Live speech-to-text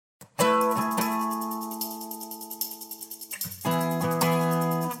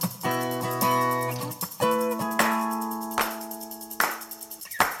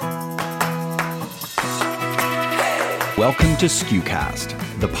Welcome to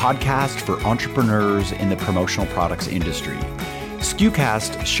SKUcast, the podcast for entrepreneurs in the promotional products industry.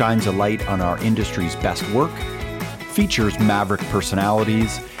 SKUcast shines a light on our industry's best work, features maverick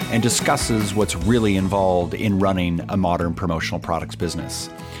personalities, and discusses what's really involved in running a modern promotional products business.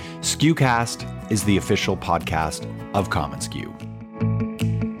 SKUcast is the official podcast of commonsku.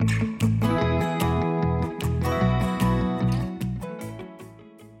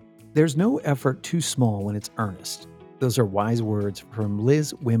 There's no effort too small when it's earnest. Those are wise words from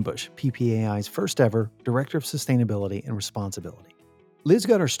Liz Wimbush, PPAI's first ever Director of Sustainability and Responsibility. Liz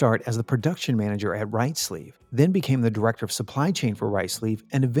got her start as the production manager at RightSleeve, then became the Director of Supply Chain for RightSleeve,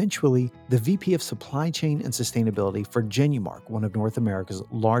 and eventually the VP of Supply Chain and Sustainability for Genumark, one of North America's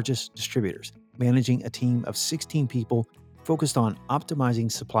largest distributors, managing a team of 16 people focused on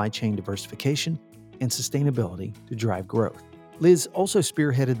optimizing supply chain diversification and sustainability to drive growth. Liz also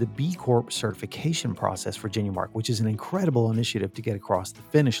spearheaded the B Corp certification process for Genumark, which is an incredible initiative to get across the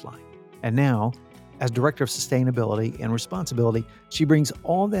finish line. And now, as Director of Sustainability and Responsibility, she brings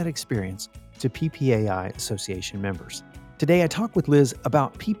all that experience to PPAI Association members. Today, I talk with Liz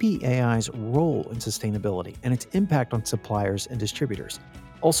about PPAI's role in sustainability and its impact on suppliers and distributors.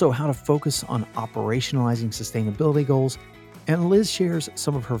 Also, how to focus on operationalizing sustainability goals. And Liz shares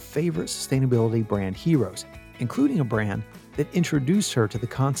some of her favorite sustainability brand heroes, including a brand that introduced her to the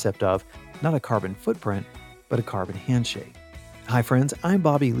concept of not a carbon footprint, but a carbon handshake. Hi friends, I'm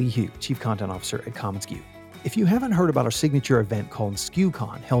Bobby Lee Hugh, Chief Content Officer at commonsku. If you haven't heard about our signature event called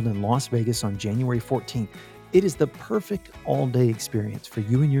SKUCon, held in Las Vegas on January 14th, it is the perfect all-day experience for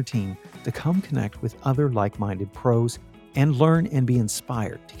you and your team to come connect with other like-minded pros and learn and be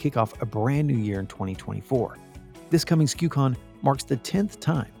inspired to kick off a brand new year in 2024. This coming SKUCon marks the 10th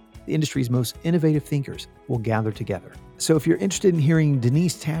time the industry's most innovative thinkers will gather together. So if you're interested in hearing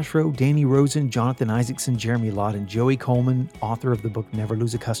Denise Tashrow, Danny Rosen, Jonathan Isaacson, Jeremy Lott, and Joey Coleman, author of the book Never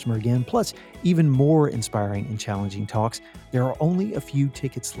Lose a Customer Again, plus even more inspiring and challenging talks, there are only a few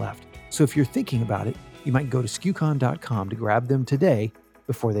tickets left. So if you're thinking about it, you might go to SKUcon.com to grab them today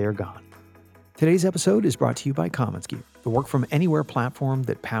before they are gone. Today's episode is brought to you by commonsku, the work-from-anywhere platform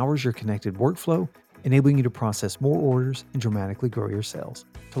that powers your connected workflow, enabling you to process more orders and dramatically grow your sales.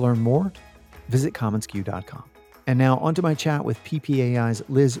 To learn more, visit commonsku.com. And now onto my chat with PPAI's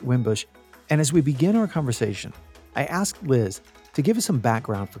Liz Wimbush. And as we begin our conversation, I asked Liz to give us some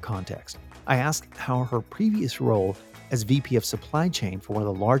background for context. I asked how her previous role as VP of Supply Chain for one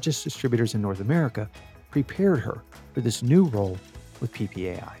of the largest distributors in North America prepared her for this new role with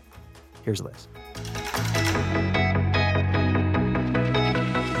PPAI. Here's Liz.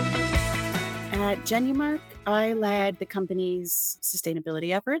 At Genumark, I led the company's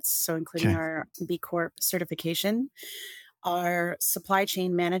sustainability efforts, so including our B Corp certification, our supply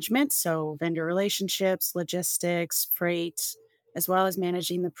chain management, so vendor relationships, logistics, freight, as well as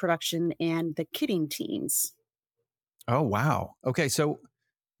managing the production and the kitting teams. Oh, wow. Okay, so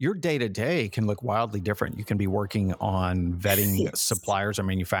your day-to-day can look wildly different. You can be working on vetting suppliers or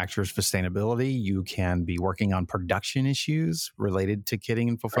manufacturers for sustainability. You can be working on production issues related to kitting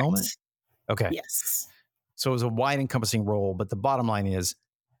and fulfillment. Right. Okay. Yes. So it was a wide encompassing role, but the bottom line is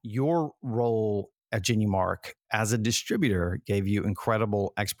your role at Genumark as a distributor gave you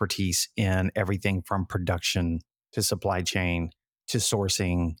incredible expertise in everything from production to supply chain to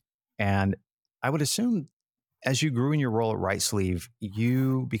sourcing. And I would assume as you grew in your role at RightSleeve,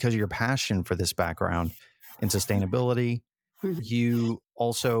 you, because of your passion for this background in sustainability, you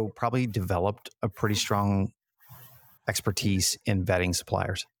also probably developed a pretty strong expertise in vetting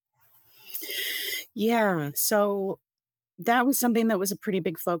suppliers. Yeah. So that was something that was a pretty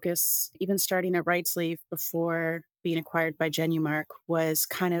big focus, even starting at RightSleeve before being acquired by Genumark, was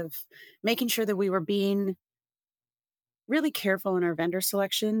kind of making sure that we were being really careful in our vendor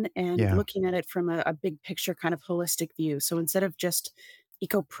selection and looking at it from a big picture kind of holistic view. So instead of just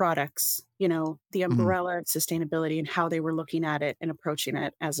eco products, the umbrella of sustainability and how they were looking at it and approaching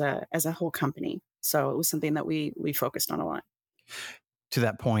it as a whole company. So it was something that we focused on a lot. To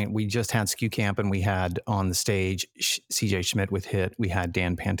that point, we just had SKU Camp and we had on the stage CJ Schmidt with HIT. We had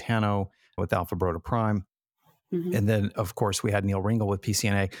Dan Pantano with Alpha Broda Prime. And then, of course, we had Neil Ringel with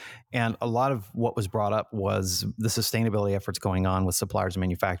PCNA. And a lot of what was brought up was the sustainability efforts going on with suppliers and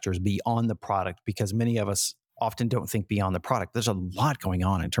manufacturers beyond the product, because many of us often don't think beyond the product. There's a lot going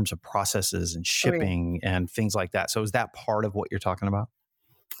on in terms of processes and shipping and things like that. So is that part of what you're talking about?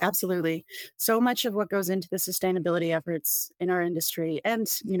 Absolutely. So much of what goes into the sustainability efforts in our industry and,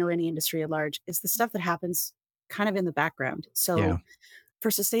 any industry at large is the stuff that happens kind of in the background. So for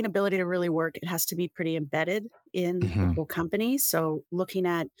sustainability to really work, it has to be pretty embedded in the whole company. So looking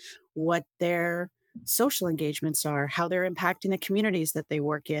at what their social engagements are, how they're impacting the communities that they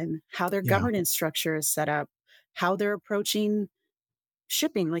work in, how their Yeah. governance structure is set up, how they're approaching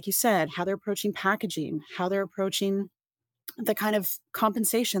shipping, like you said, how they're approaching packaging, how they're approaching the kind of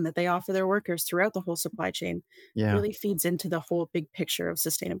compensation that they offer their workers throughout the whole supply chain Yeah. really feeds into the whole big picture of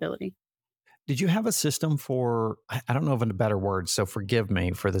sustainability. Did you have a system for, I don't know of a better word, so forgive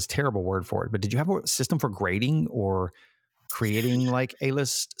me for this terrible word for it, but did you have a system for grading or creating like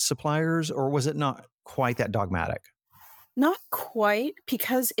A-list suppliers, or was it not quite that dogmatic? Not quite,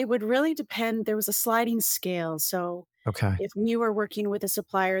 because it would really depend. There was a sliding scale. So Okay. if we were working with a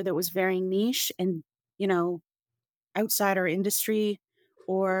supplier that was very niche and, you know, outside our industry,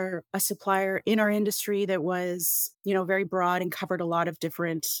 or a supplier in our industry that was, very broad and covered a lot of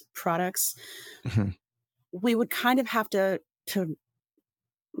different products, Mhm. we would kind of have to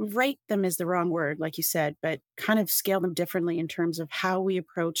rate them is the wrong word, like you said, but kind of scale them differently in terms of how we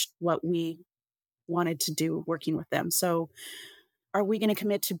approached what we wanted to do working with them. So, are we going to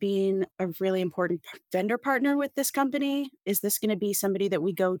commit to being a really important vendor partner with this company? Is this going to be somebody that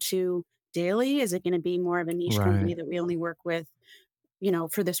we go to daily? Is it going to be more of a niche company Right. that we only work with,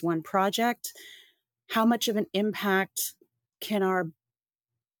 for this one project? How much of an impact can our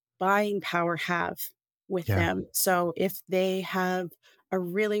buying power have with Yeah. them? So if they have a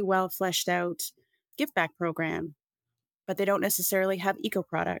really well fleshed out give back program, but they don't necessarily have eco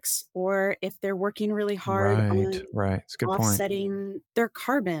products, or if they're working really hard Right. on Right. It's a good point. offsetting their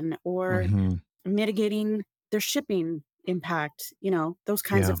carbon or Mhm. mitigating their shipping impact, those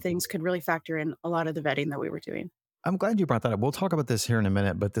kinds Yeah. of things could really factor in a lot of the vetting that we were doing. I'm glad you brought that up. We'll talk about this here in a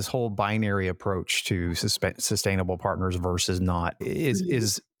minute, but this whole binary approach to sustainable partners versus not Mhm.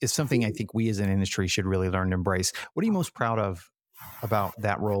 is something I think we as an industry should really learn to embrace. What are you most proud of about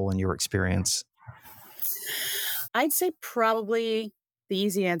that role in your experience? I'd say probably the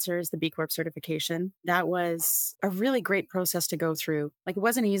easy answer is the B Corp certification. That was a really great process to go through. Like, it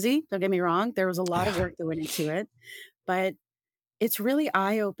wasn't easy, don't get me wrong. There was a lot of Yeah. work that went into it, but it's really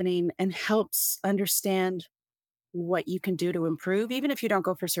eye opening and helps understand what you can do to improve, even if you don't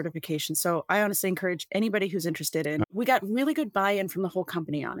go for certification. So I honestly encourage anybody who's interested in. We got really good buy-in from the whole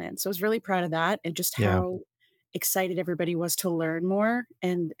company on it. So I was really proud of that, and just Yeah. how excited everybody was to learn more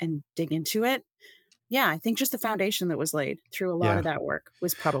and dig into it. Yeah, I think just the foundation that was laid through a lot Yeah. of that work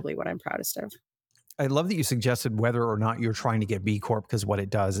was probably what I'm proudest of. I love that you suggested whether or not you're trying to get B Corp, because what it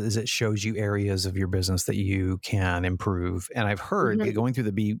does is it shows you areas of your business that you can improve. And I've heard that Mhm. going through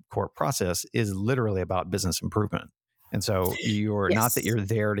the B Corp process is literally about business improvement. And so you're not that Yes. you're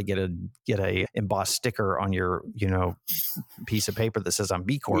there to get a embossed sticker on your, piece of paper that says I'm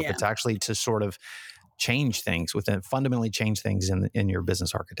B Corp. Yeah. It's actually to sort of change things within fundamentally change things in your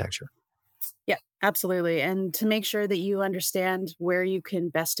business architecture. Yeah, absolutely. And to make sure that you understand where you can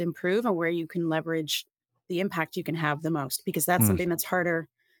best improve and where you can leverage the impact you can have the most, because that's Mm, something that's harder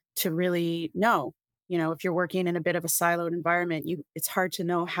to really know. If you're working in a bit of a siloed environment, it's hard to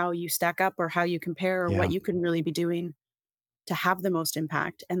know how you stack up or how you compare or what yeah. you can really be doing to have the most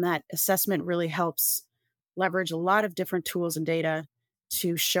impact. And that assessment really helps leverage a lot of different tools and data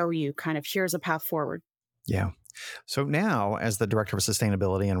to show you kind of here's a path forward. Yeah. So now, as the director of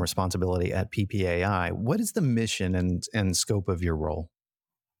sustainability and responsibility at PPAI, what is the mission and scope of your role?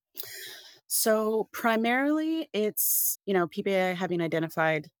 So primarily it's, PPAI having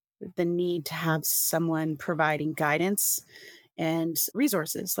identified the need to have someone providing guidance and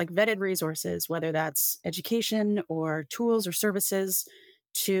resources, like vetted resources, whether that's education or tools or services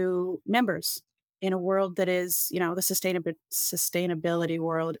to members in a world that is, the sustainability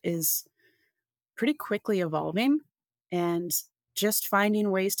world is pretty quickly evolving, and just finding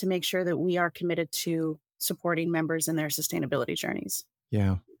ways to make sure that we are committed to supporting members in their sustainability journeys.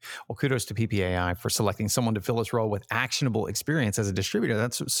 Yeah. Well, kudos to PPAI for selecting someone to fill this role with actionable experience as a distributor.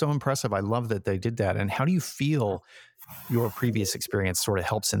 That's so impressive. I love that they did that. And how do you feel your previous experience sort of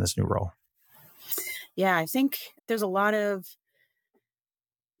helps in this new role? Yeah, I think there's a lot of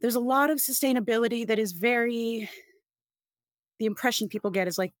sustainability that is very the impression people get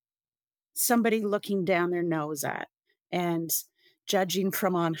is like somebody looking down their nose at and judging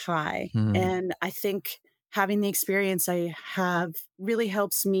from on high. Hmm. And I think having the experience I have really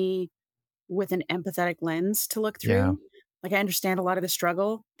helps me with an empathetic lens to look Yeah. through. Like, I understand a lot of the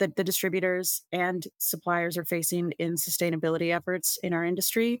struggle that the distributors and suppliers are facing in sustainability efforts in our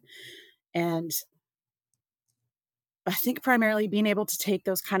industry. And I think primarily being able to take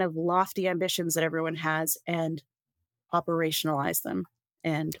those kind of lofty ambitions that everyone has and operationalize them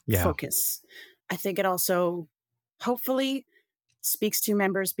and Yeah. focus. I think it also hopefully speaks to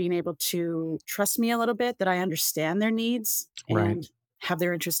members being able to trust me a little bit, that I understand their needs Right. and have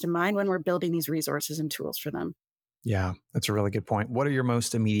their interest in mind when we're building these resources and tools for them. Yeah, that's a really good point. What are your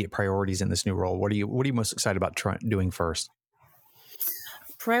most immediate priorities in this new role? What are you most excited about doing first?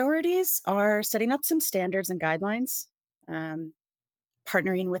 Priorities are setting up some standards and guidelines, um,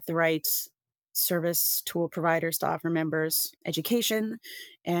 partnering with the right service tool providers to offer members education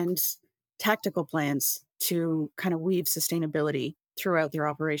and tactical plans to kind of weave sustainability throughout their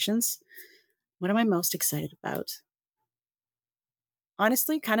operations. What am I most excited about?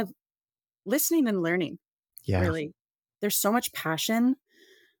 Honestly, kind of listening and learning, Yeah, really. There's so much passion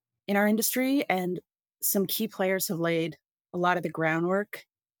in our industry, and some key players have laid a lot of the groundwork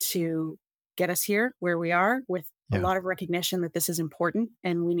to get us here where we are, with a yeah, lot of recognition that this is important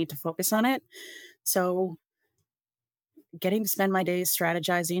and we need to focus on it. So, getting to spend my days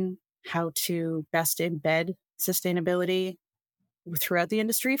strategizing how to best embed sustainability throughout the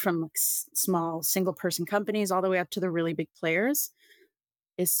industry, from like small single person companies all the way up to the really big players,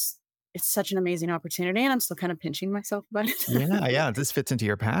 is it's such an amazing opportunity, and I'm still kind of pinching myself about it. yeah, yeah. This fits into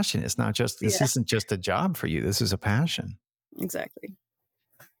your passion. It's not just this Yeah, isn't just a job for you. This is a passion. exactly.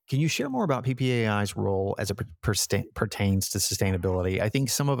 Can you share more about PPAI's role as it pertains to sustainability? I think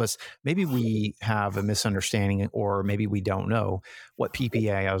some of us, maybe we have a misunderstanding or maybe we don't know what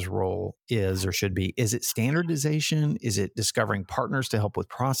PPAI's role is or should be. Is it standardization? Is it discovering partners to help with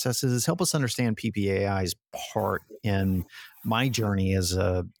processes? Help us understand PPAI's part in my journey as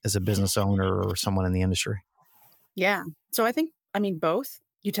a business owner or someone in the industry. Yeah. So I think, I mean, both.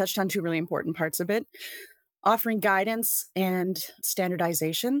 You touched on two really important parts of it: offering guidance and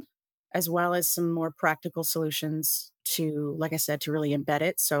standardization, as well as some more practical solutions to, like I said, to really embed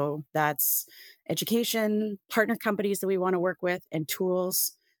it. So that's education, partner companies that we want to work with, and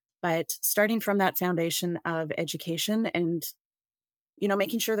tools. But starting from that foundation of education and,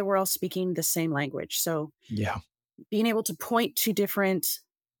 making sure that we're all speaking the same language. So Yeah. being able to point to different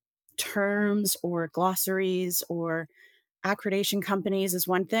terms or glossaries or accreditation companies is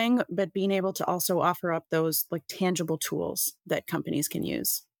one thing, but being able to also offer up those like tangible tools that companies can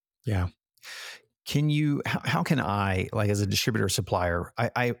use. Yeah. How can I, like as a distributor supplier,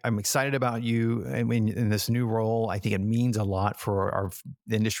 I'm excited about you. I mean, in this new role, I think it means a lot for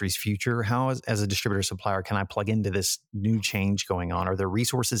the industry's future. How, as a distributor supplier, can I plug into this new change going on? Are there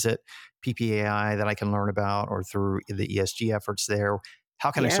resources at PPAI that I can learn about or through the ESG efforts there?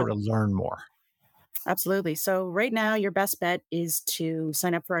 How can I Yeah, sort of learn more? absolutely. So, right now, your best bet is to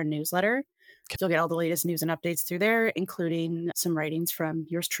sign up for our newsletter. You'll get all the latest news and updates through there, including some writings from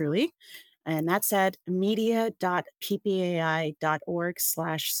yours truly. And that's at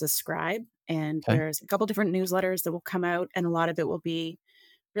media.ppai.org/subscribe. And Okay, there's a couple different newsletters that will come out, and a lot of it will be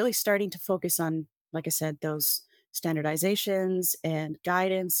really starting to focus on, like I said, those standardizations and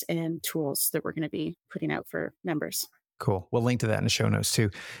guidance and tools that we're going to be putting out for members. cool. We'll link to that in the show notes too.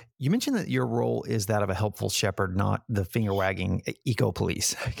 You mentioned that your role is that of a helpful shepherd, not the finger wagging eco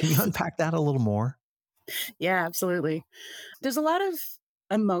police. Can you unpack that a little more? Yeah, absolutely. There's a lot of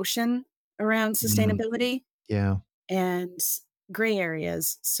emotion around Mm, sustainability yeah. and gray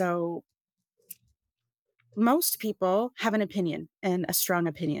areas. So most people have an opinion, and a strong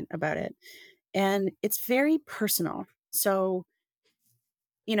opinion about it. And it's very personal. So,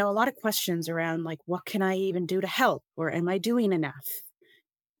 a lot of questions around like, what can I even do to help? Or am I doing enough?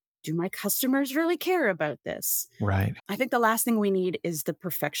 Do my customers really care about this? Right. I think the last thing we need is the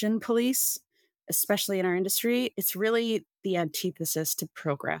perfection police, especially in our industry. It's really the antithesis to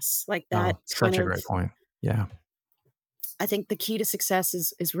progress. Like Oh, that kind such a of, great point. Yeah. I think the key to success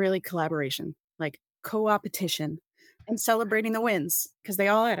is really collaboration, like co-opetition and celebrating the wins, because they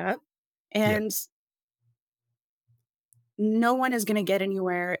all add up. Yeah. And no one is going to get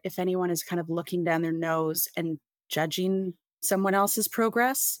anywhere if anyone is kind of looking down their nose and judging someone else's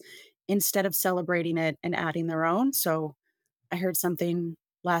progress instead of celebrating it and adding their own. So I heard something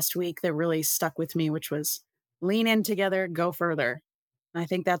last week that really stuck with me, which was lean in together, go further. I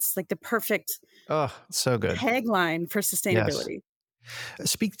think that's like the perfect Oh, so good. tagline for Yes. sustainability.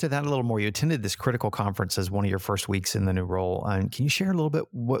 Speak to that a little more. You attended this critical conference as one of your first weeks in the new role. And can you share a little bit?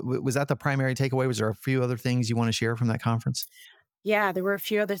 What was that the primary takeaway? Was there a few other things you want to share from that conference? Yeah, there were a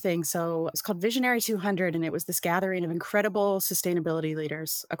few other things. So it's called Visionary 200, and it was this gathering of incredible sustainability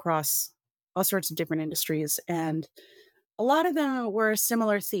leaders across all sorts of different industries. And a lot of them were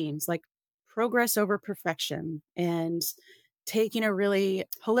similar themes, like progress over perfection and taking a really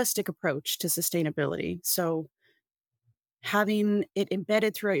holistic approach to sustainability. So having it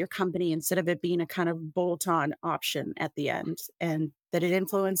embedded throughout your company instead of it being a kind of bolt on option at the end, and that it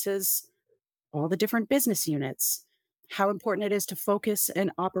influences all the different business units, how important it is to focus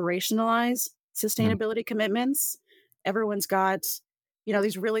and operationalize Mm, sustainability commitments. Everyone's got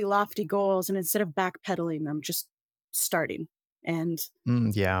these really lofty goals, and instead of backpedaling them, just starting. And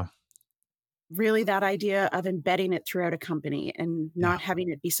Yeah. really that idea of embedding it throughout a company and Yeah. not having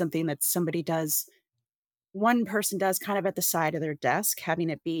it be something that somebody does, one person does kind of at the side of their desk, having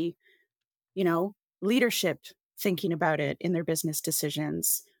it be, you know, leadership thinking about it in their business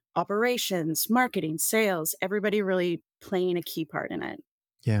decisions, operations, marketing, sales, everybody really playing a key part in it.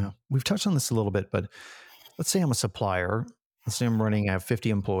 Yeah. We've touched on this a little bit, but let's say I'm a supplier. Let's say I have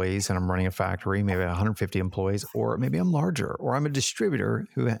 50 employees and I'm running a factory, maybe 150 employees, or maybe I'm larger, or I'm a distributor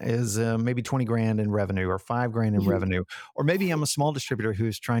who is maybe 20 grand in revenue or 5 grand in Mhm, revenue, or maybe I'm a small distributor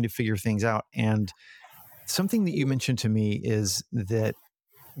who's trying to figure things out. And something that you mentioned to me is that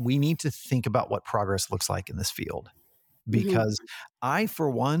we need to think about what progress looks like in this field mhm, because I, for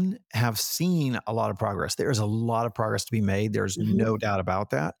one, have seen a lot of progress. There's a lot of progress to be made. There's mhm. no doubt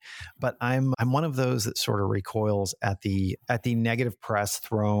about that. But I'm one of those that sort of recoils at the negative press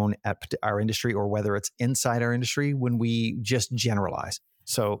thrown at our industry, or whether it's inside our industry when we just generalize.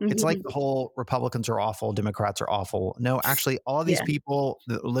 So it's like Mhm. the whole Republicans are awful, Democrats are awful. No, actually, all of these Yeah. people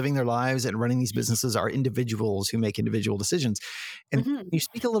living their lives and running these businesses are individuals who make individual decisions. And Mhm. you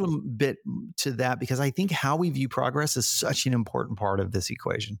speak a little bit to that because I think how we view progress is such an important part of this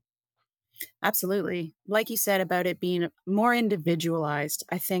equation. Absolutely. Like you said about it being more individualized,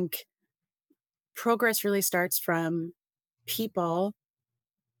 I think progress really starts from people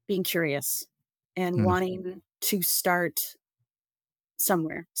being curious and Mm, wanting to start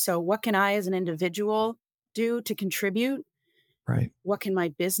somewhere. So, what can I as an individual do to contribute? right, What can my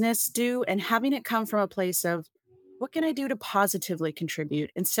business do? And having it come from a place of what can I do to positively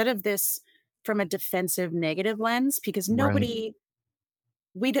contribute instead of this from a defensive negative lens? Because right.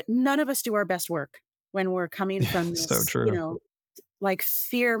 none of us do our best work when we're coming from So this, true. like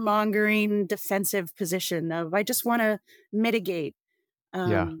fear mongering defensive position of I just want to mitigate.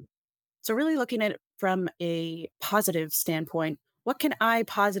 Yeah, Um, so really looking at it from a positive standpoint, what can I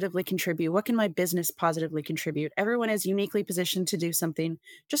positively contribute? What can my business positively contribute? Everyone is uniquely positioned to do something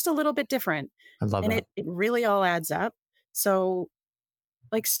just a little bit different. I love And that. it really all adds up. So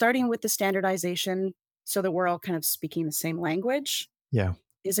like starting with the standardization so that we're all kind of speaking the same language Yeah,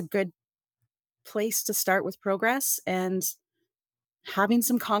 is a good place to start with progress, and having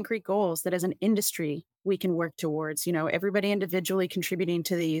some concrete goals that as an industry we can work towards, everybody individually contributing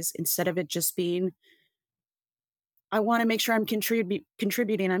to these instead of it just being, I want to make sure I'm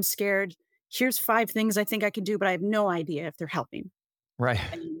contributing. I'm scared. Here's 5 things I think I can do, but I have no idea if they're helping. right,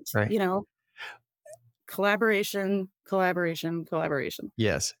 And, right. collaboration, collaboration, collaboration.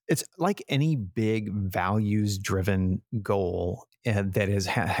 Yes. It's like any big values driven goal that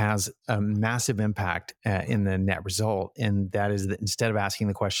has a massive impact in the net result. And that is that instead of asking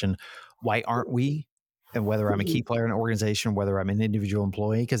the question, why aren't we? And whether I'm a key Mhm. player in an organization, whether I'm an individual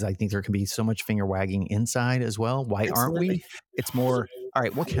employee, because I think there can be so much finger wagging inside as well. Why aren't Absolutely. we? It's more, all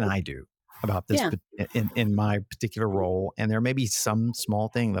right, what can I do about this Yeah, in my particular role? And there may be some small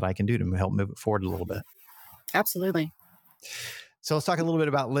thing that I can do to help move it forward a little bit. absolutely. So let's talk a little bit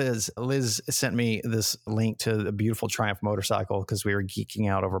about Liz. Liz sent me this link to the beautiful Triumph motorcycle because we were geeking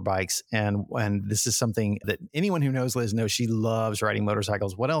out over bikes, and this is something that anyone who knows Liz knows she loves riding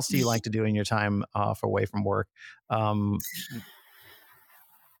motorcycles. What else do you like to do in your time off away from work? Um,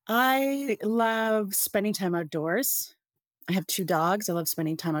 I love spending time outdoors. I have 2 dogs. I love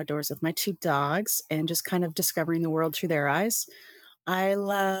spending time outdoors with my 2 dogs and just kind of discovering the world through their eyes. I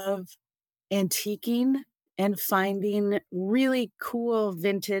love antiquing and finding really cool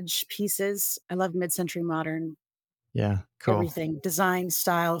vintage pieces. I love mid-century modern yeah, cool. everything, design,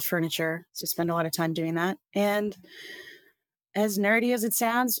 style, furniture. So spend a lot of time doing that. And as nerdy as it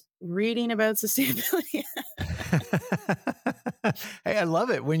sounds, reading about sustainability. Hey, I love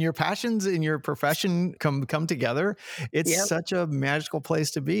it when your passions in your profession come together. It's Yep, such a magical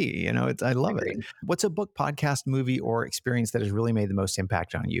place to be. I love it. agreed. What's a book, podcast, movie, or experience that has really made the most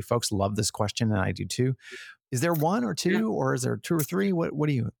impact on you? Folks love this question, and I do too. Is there one or Yeah. two, or is there two or three? What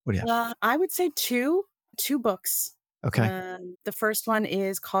do you have? I would say 2 books. Okay. The first one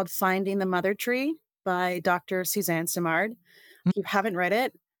is called Finding the Mother Tree by Dr. Suzanne Simard. Mm, If you haven't read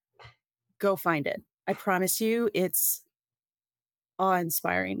it, go find it. I promise you, it's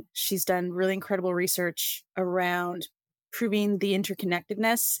awe-inspiring. She's done really incredible research around proving the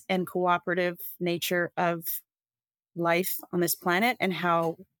interconnectedness and cooperative nature of life on this planet and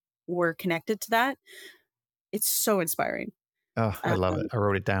how we're connected to that. It's so inspiring. Oh, I love it. Um, I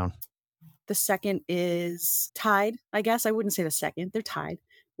wrote it down. the second is tied. I guess I wouldn't say the second. They're tied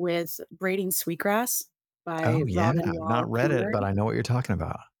with Braiding Sweetgrass by Oh yeah, Robin I've Wall not read it, Kimmerer. but I know what you're talking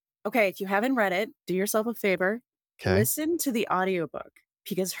about. Okay, if you haven't read it, do yourself a favor. Okay. listen to the audiobook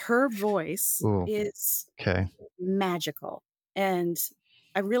because her voice Ooh. is Okay. magical. And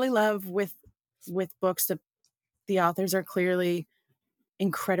I really love with books that the authors are clearly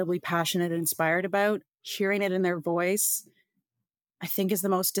incredibly passionate and inspired about. Hearing it in their voice, I think, is the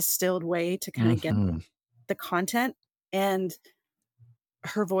most distilled way to kind of get Hmm. the content. And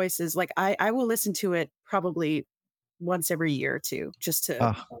her voice is like I will listen to it probably once every year or two just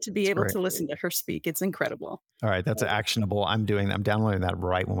Oh, to be that's able great. to listen to her speak. It's incredible. All right, that's actionable. I'm downloading that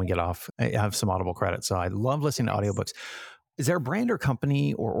right when we get off. I have some Audible credit, so I love listening to Nice. audiobooks. Is there a brand or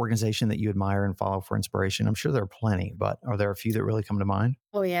company or organization that you admire and follow for inspiration? I'm sure there are plenty, but are there a few that really come to mind?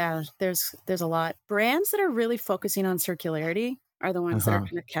 Oh yeah, there's a lot. Brands that are really focusing on circularity are the ones that are Uh-huh.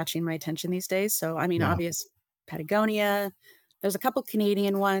 kind of catching my attention these days. So I mean, Yeah. obvious Patagonia. There's a couple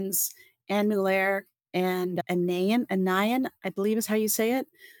Canadian ones, Anne Mulaire and Anayan, I believe is how you say it.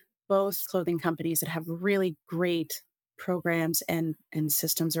 Both clothing companies that have really great programs and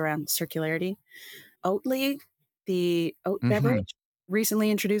systems around circularity. Oatly, the oat Hmm. beverage,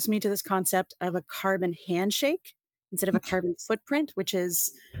 recently introduced me to this concept of a carbon handshake instead of a carbon footprint, which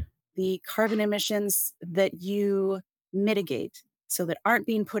is the carbon emissions that you mitigate so that aren't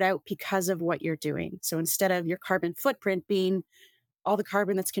being put out because of what you're doing. So instead of your carbon footprint being all the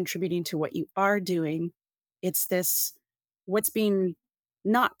carbon that's contributing to what you are doing, it's this what's being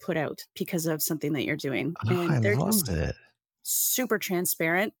not put out because of something that you're doing. Oh, And I they're love just it. super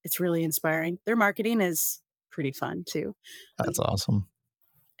transparent. It's really inspiring. Their marketing is pretty fun too. That's awesome.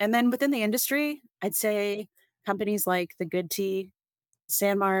 And then within the industry, I'd say companies like the Good Tea,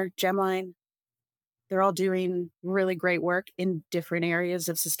 Sanmar, Gemline, they're all doing really great work in different areas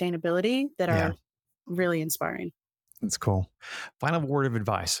of sustainability that Yeah. are really inspiring. That's cool. Final word of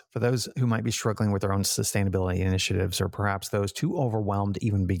advice for those who might be struggling with their own sustainability initiatives, or perhaps those too overwhelmed to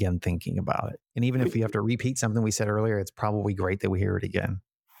even begin thinking about it. And even if you have to repeat something we said earlier, it's probably great that we hear it again.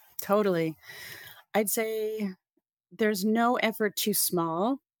 Totally. I'd say there's no effort too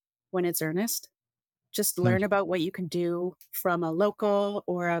small when it's earnest. Just Hmm. learn about what you can do from a local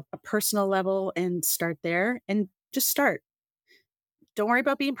or a personal level and start there and just start. Don't worry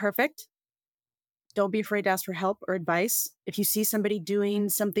about being perfect. Don't be afraid to ask for help or advice. If you see somebody doing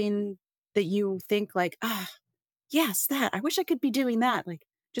something that you think like, yes, that, I wish I could be doing that. Like,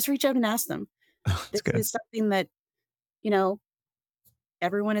 just reach out and ask them. That's This good. is something that, you know,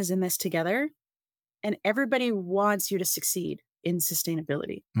 everyone is in this together and everybody wants you to succeed in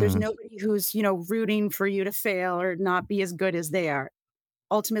sustainability. There's Mm. nobody who's, rooting for you to fail or not be as good as they are.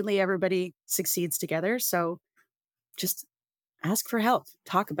 Ultimately, everybody succeeds together. So just ask for help,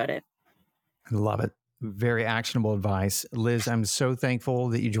 talk about it. I love it. Very actionable advice. Liz, I'm so thankful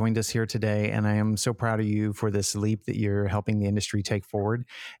that you joined us here today. And I am so proud of you for this leap that you're helping the industry take forward.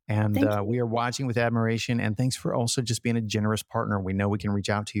 And Thank we you. are watching with admiration. And thanks for also just being a generous partner. We know we can reach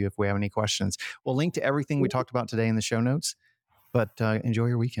out to you if we have any questions. We'll link to everything we talked about today in the show notes. But enjoy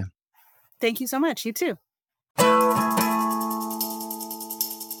your weekend. Thank you so much. You too.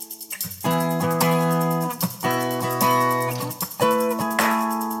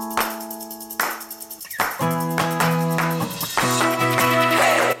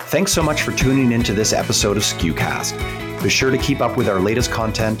 Thanks so much for tuning into this episode of SKUcast. Be sure to keep up with our latest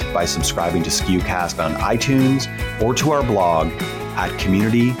content by subscribing to SKUcast on iTunes or to our blog at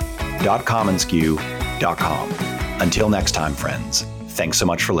community.commonsku.com. Until next time, friends, thanks so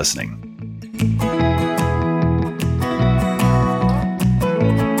much for listening.